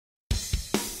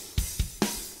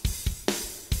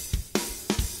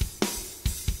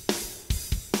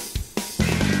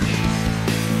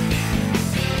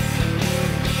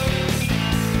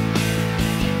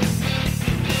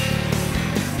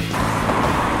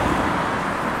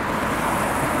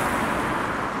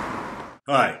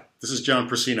Hi, this is John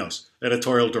Persinos,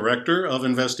 editorial director of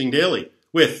Investing Daily,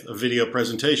 with a video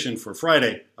presentation for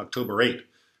Friday, October 8.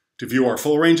 To view our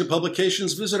full range of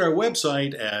publications, visit our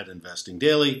website at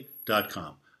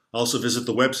investingdaily.com. Also visit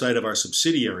the website of our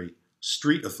subsidiary,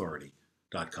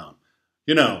 streetauthority.com.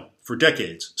 You know, for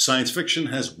decades, science fiction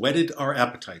has whetted our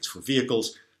appetites for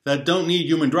vehicles that don't need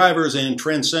human drivers and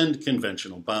transcend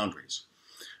conventional boundaries.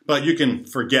 But you can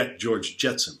forget George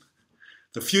Jetson.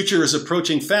 The future is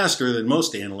approaching faster than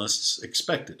most analysts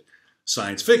expected.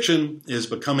 Science fiction is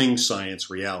becoming science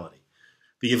reality.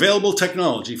 The available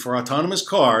technology for autonomous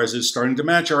cars is starting to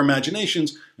match our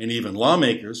imaginations, and even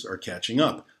lawmakers are catching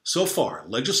up. So far,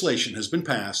 legislation has been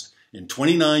passed in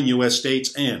 29 U.S.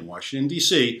 states and Washington,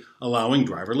 D.C., allowing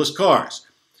driverless cars.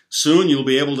 Soon you'll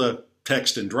be able to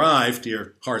text and drive to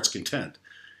your heart's content.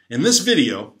 In this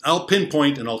video, I'll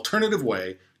pinpoint an alternative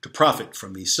way to profit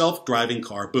from the self-driving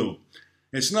car boom.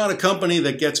 It's not a company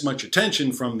that gets much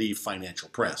attention from the financial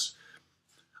press.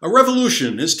 A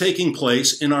revolution is taking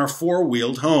place in our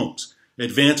four-wheeled homes.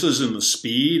 Advances in the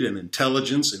speed and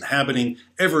intelligence inhabiting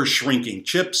ever-shrinking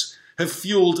chips have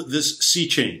fueled this sea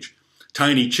change.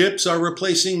 Tiny chips are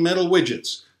replacing metal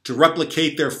widgets to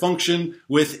replicate their function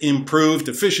with improved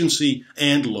efficiency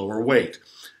and lower weight.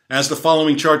 As the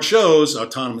following chart shows,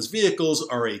 autonomous vehicles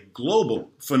are a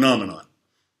global phenomenon.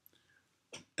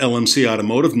 IHS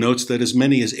Automotive notes that as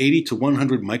many as 80 to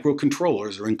 100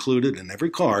 microcontrollers are included in every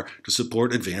car to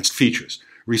support advanced features.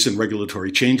 Recent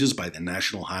regulatory changes by the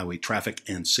National Highway Traffic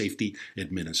and Safety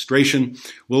Administration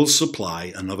will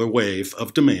supply another wave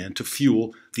of demand to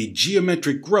fuel the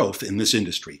geometric growth in this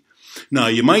industry. Now,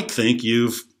 you might think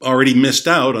you've already missed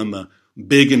out on the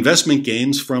big investment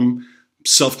gains from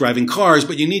self-driving cars,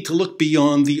 but you need to look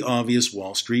beyond the obvious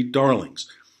Wall Street darlings.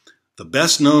 The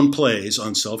best-known plays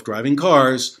on self-driving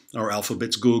cars are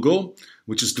Alphabet's Google,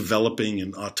 which is developing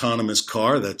an autonomous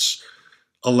car that's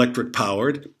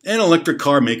electric-powered, and electric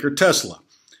car maker Tesla.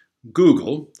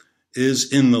 Google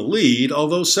is in the lead,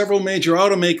 although several major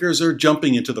automakers are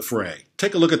jumping into the fray.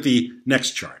 Take a look at the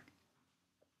next chart.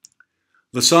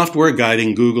 The software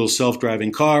guiding Google's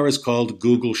self-driving car is called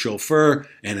Google Chauffeur,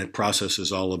 and it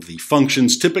processes all of the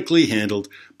functions typically handled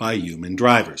by human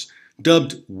drivers.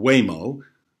 Dubbed Waymo,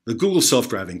 the Google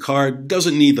self-driving car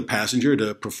doesn't need the passenger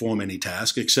to perform any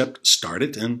task except start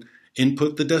it and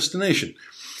input the destination.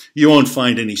 You won't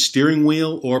find any steering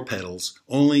wheel or pedals,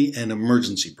 only an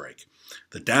emergency brake.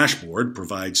 The dashboard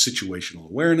provides situational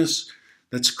awareness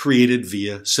that's created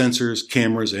via sensors,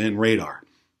 cameras, and radar.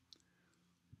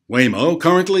 Waymo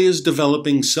currently is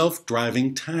developing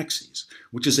self-driving taxis,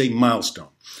 which is a milestone.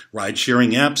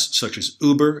 Ride-sharing apps such as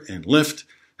Uber and Lyft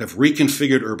have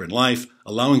reconfigured urban life,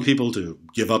 allowing people to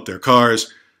give up their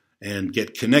cars and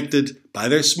get connected by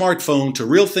their smartphone to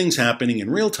real things happening in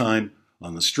real time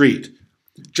on the street.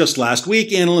 Just last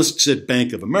week, analysts at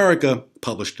Bank of America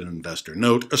published an investor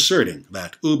note asserting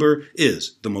that Uber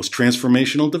is the most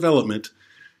transformational development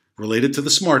related to the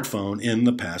smartphone in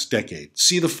the past decade.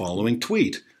 See the following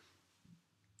tweet.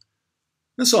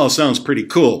 This all sounds pretty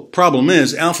cool. Problem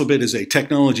is, Alphabet is a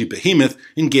technology behemoth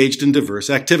engaged in diverse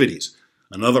activities.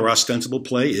 Another ostensible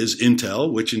play is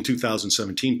Intel, which in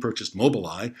 2017 purchased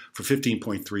Mobileye for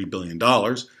 $15.3 billion.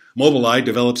 Mobileye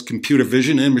develops computer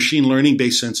vision and machine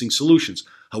learning-based sensing solutions.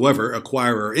 However,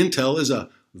 acquirer Intel is a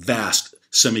vast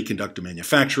semiconductor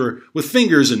manufacturer with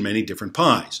fingers in many different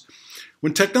pies.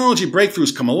 When technology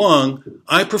breakthroughs come along,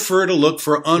 I prefer to look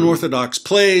for unorthodox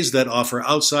plays that offer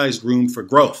outsized room for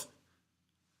growth.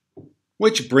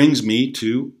 Which brings me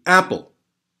to Apple.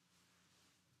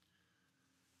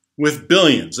 With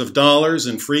billions of dollars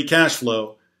in free cash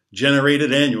flow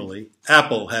generated annually,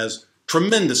 Apple has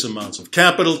tremendous amounts of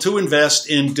capital to invest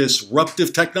in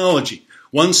disruptive technology.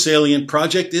 One salient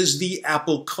project is the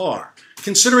Apple Car.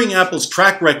 Considering Apple's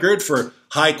track record for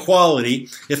high quality,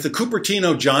 if the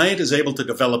Cupertino giant is able to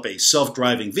develop a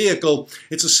self-driving vehicle,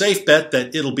 it's a safe bet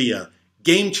that it'll be a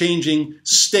game-changing,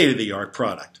 state-of-the-art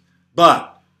product.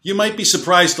 But you might be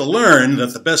surprised to learn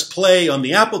that the best play on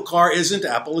the Apple Car isn't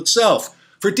Apple itself.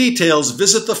 For details,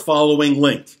 visit the following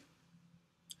link.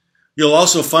 You'll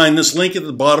also find this link at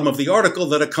the bottom of the article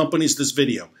that accompanies this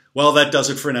video. Well, that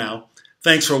does it for now.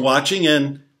 Thanks for watching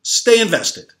and stay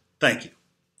invested. Thank you.